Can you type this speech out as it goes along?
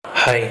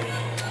Hi,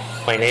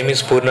 my name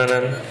is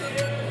పూర్ణానంద్.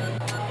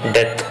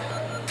 Death,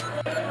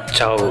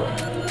 చావు.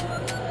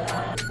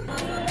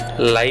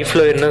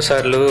 లైఫ్లో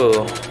ఎన్నోసార్లు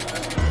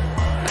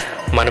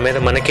మన మీద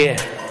మనకే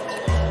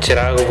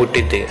చిరాకు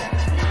పుట్టిద్ది.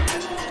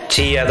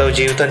 ఏదో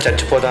జీవితం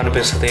చచ్చిపోదా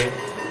అనిపిస్తుంది.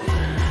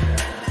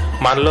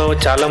 మనలో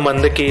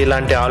చాలామందికి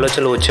ఇలాంటి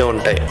ఆలోచనలు వచ్చే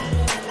ఉంటాయి.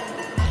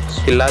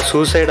 ఇలా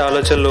సూసైడ్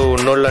ఆలోచనలు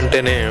ఉన్నోళ్ళు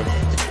అంటేనే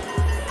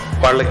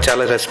వాళ్ళకి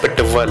చాలా రెస్పెక్ట్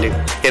ఇవ్వాలి.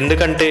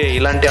 ఎందుకంటే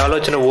ఇలాంటి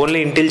ఆలోచన ఓన్లీ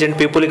ఇంటెలిజెంట్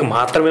పీపుల్కి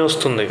మాత్రమే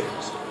వస్తుంది.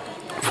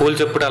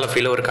 ఫూల్స్ ఎప్పుడు అలా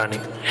ఫీల్ అవ్వరు. కానీ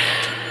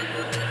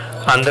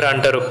అందరూ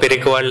అంటారు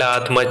పెరిగి వాళ్ళే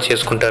ఆత్మహత్య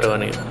చేసుకుంటారు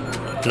అని.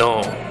 No,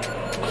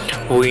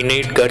 we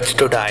need guts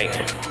to die.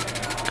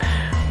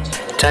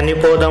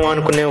 చనిపోదాం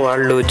అనుకునే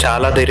వాళ్ళు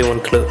చాలా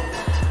ధైర్యవంతులు.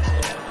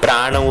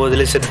 ప్రాణం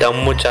వదిలేసే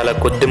దమ్ము చాలా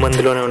కొద్ది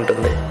మందిలోనే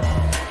ఉంటుంది.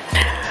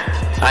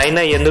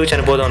 అయినా ఎందుకు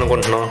చనిపోదాం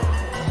అనుకుంటున్నావు?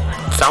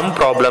 Some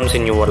problems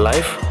in your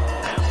life,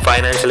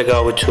 financial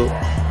కావచ్చు,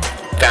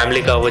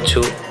 ఫ్యామిలీ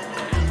కావచ్చు,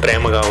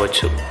 ప్రేమ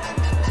కావచ్చు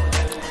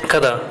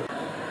కదా.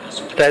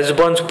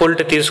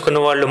 రెస్పాన్సిబిలిటీ తీసుకున్న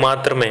వాళ్ళు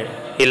మాత్రమే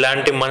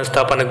ఇలాంటి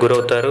మనస్తాపానికి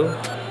గురవుతారు.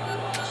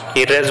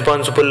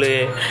 ఇర్రెస్పాన్సిబుల్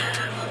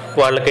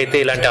వాళ్ళకైతే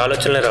ఇలాంటి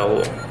ఆలోచనలే రావు.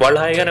 వాళ్ళు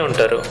హాయిగానే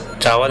ఉంటారు.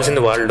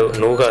 చావాల్సింది వాళ్ళు,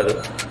 నువ్వు కాదు.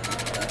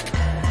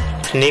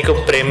 నీకు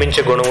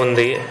ప్రేమించే గుణం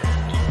ఉంది.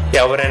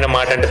 ఎవరైనా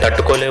మాట అంటే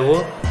తట్టుకోలేవు.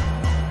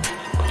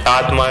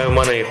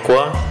 ఆత్మాభిమానం ఎక్కువ.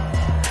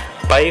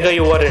 పైగా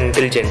you are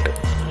intelligent,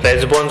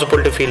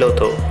 responsibility feel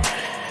అవుతావు.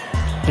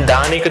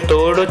 దానికి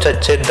తోడు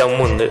చచ్చే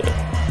దమ్ము ఉంది.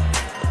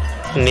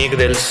 నీకు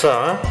తెలుసా,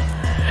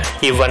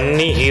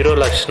 ఇవన్నీ హీరో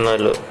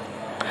లక్షణాలు.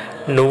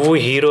 నువ్వు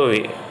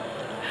హీరోవి,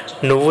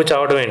 నువ్వు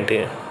చావడం ఏంటి?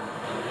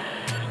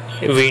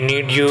 We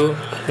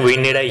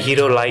need a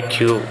hero like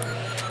you.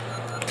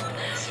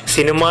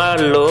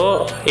 సినిమాల్లో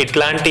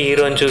ఇట్లాంటి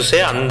హీరోని చూసే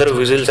అందరూ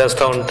విజిల్స్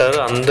వేస్తూ ఉంటారు,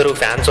 అందరూ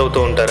ఫ్యాన్స్ అవుతూ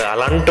ఉంటారు.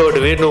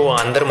 అలాంటివి నువ్వు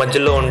అందరి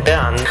మధ్యలో ఉంటే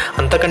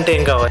అంతకంటే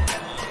ఏం కావాలి?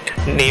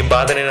 నీ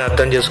బాధ నేను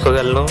అర్థం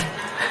చేసుకోగలను.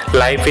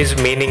 లైఫ్ ఈజ్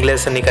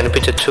మీనింగ్లెస్ అని నీకు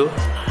అనిపించవచ్చు.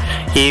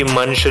 ఈ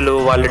మనుషులు,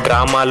 వాళ్ళ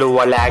డ్రామాలు,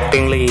 వాళ్ళ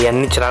యాక్టింగ్లు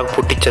ఇవన్నీ చిరాకు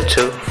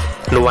పుట్టించవచ్చు.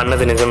 నువ్వు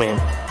అన్నది నిజమే,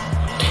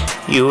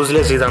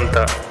 యూజ్లెస్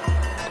ఇదంతా.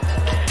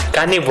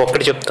 కానీ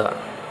ఒక్కటి చెప్తా,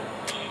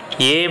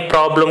 ఏ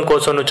ప్రాబ్లం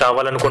కోసం నువ్వు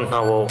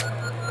చావాలనుకుంటున్నావో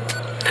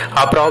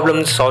ఆ ప్రాబ్లమ్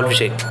సాల్వ్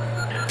చేయి.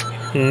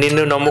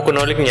 నిన్ను నమ్ముకున్న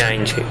వాళ్ళకి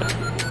న్యాయం చేయి.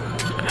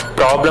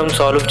 ప్రాబ్లం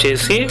సాల్వ్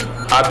చేసి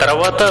ఆ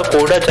తర్వాత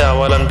కూడా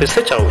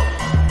చావాలనిపిస్తే చావు.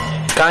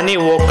 కానీ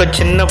ఒక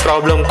చిన్న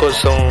ప్రాబ్లం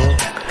కోసం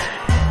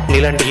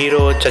నీలాంటి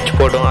హీరో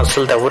చచ్చిపోవడం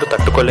అసలు ఎవరు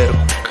తట్టుకోలేరు.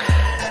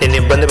 నిన్ను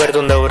ఇబ్బంది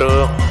పెడుతుంది ఎవరు?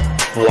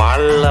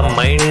 వాళ్ళ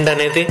మైండ్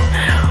అనేది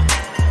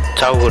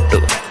చావుగొట్టు.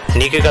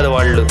 నీకే కదా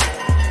వాళ్ళు.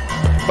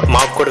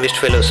 మాకు కూడా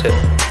విస్ట్ ఫెయిల్ వస్తాయి.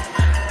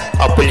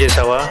 అప్పులు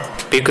చేసావా,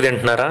 పీకు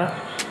తింటున్నారా?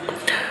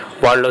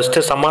 వాళ్ళు వస్తే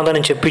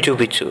సమాధానం చెప్పి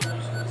చూపించు.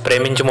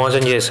 ప్రేమించి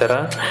మోసం చేశారా?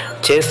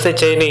 చేస్తే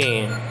చేయని,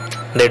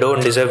 దే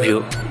డోంట్ డిజర్వ్ యూ.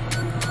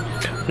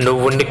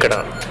 నువ్వు ఉండి ఇక్కడ,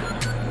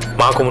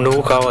 మాకు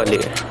నువ్వు కావాలి.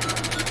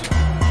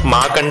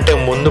 మాకంటే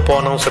ముందు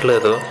పోనవసరం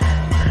లేదు.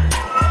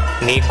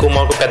 నీకు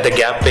మాకు పెద్ద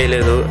గ్యాప్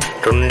వేయలేదు,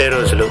 2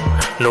 రోజులు.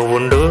 నువ్వు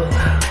ఉండు,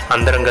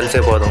 అందరం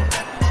కలిసే పోదాం.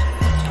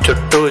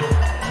 చుట్టూ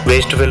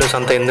వేస్ట్ ఫెలోస్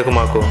అంతా ఎందుకు?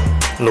 మాకు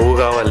నువ్వు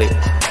కావాలి.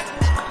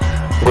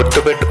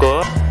 గుర్తుపెట్టుకో,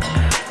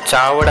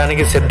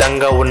 చావడానికి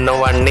సిద్ధంగా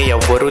ఉన్నవాడిని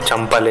ఎవ్వరూ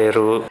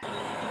చంపలేరు.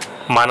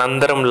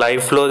 మనందరం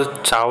లైఫ్లో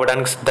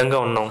చావడానికి సిద్ధంగా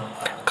ఉన్నాం,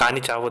 కానీ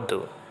చావద్దు.